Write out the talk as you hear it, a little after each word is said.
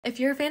If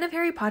you're a fan of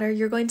Harry Potter,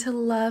 you're going to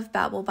love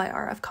Babel by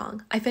R.F.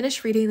 Kong. I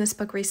finished reading this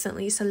book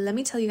recently, so let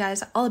me tell you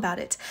guys all about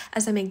it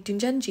as I make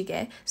doenjang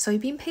jjigae,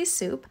 soybean paste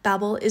soup.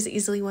 Babel is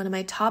easily one of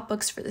my top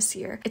books for this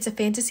year. It's a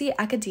fantasy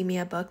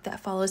academia book that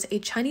follows a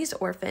Chinese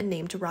orphan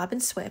named Robin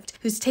Swift,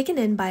 who's taken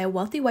in by a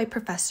wealthy white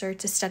professor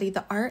to study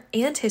the art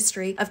and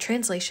history of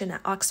translation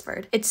at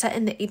Oxford. It's set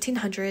in the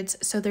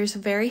 1800s, so there's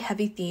very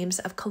heavy themes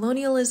of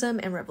colonialism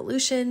and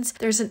revolutions.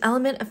 There's an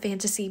element of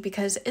fantasy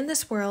because in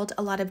this world,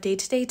 a lot of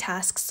day-to-day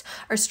tasks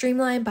are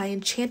streamlined by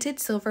enchanted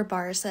silver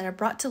bars that are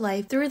brought to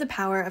life through the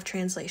power of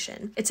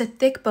translation. It's a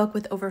thick book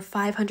with over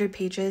 500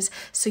 pages,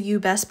 so you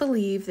best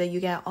believe that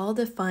you get all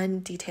the fun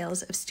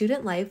details of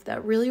student life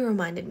that really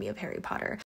reminded me of Harry Potter.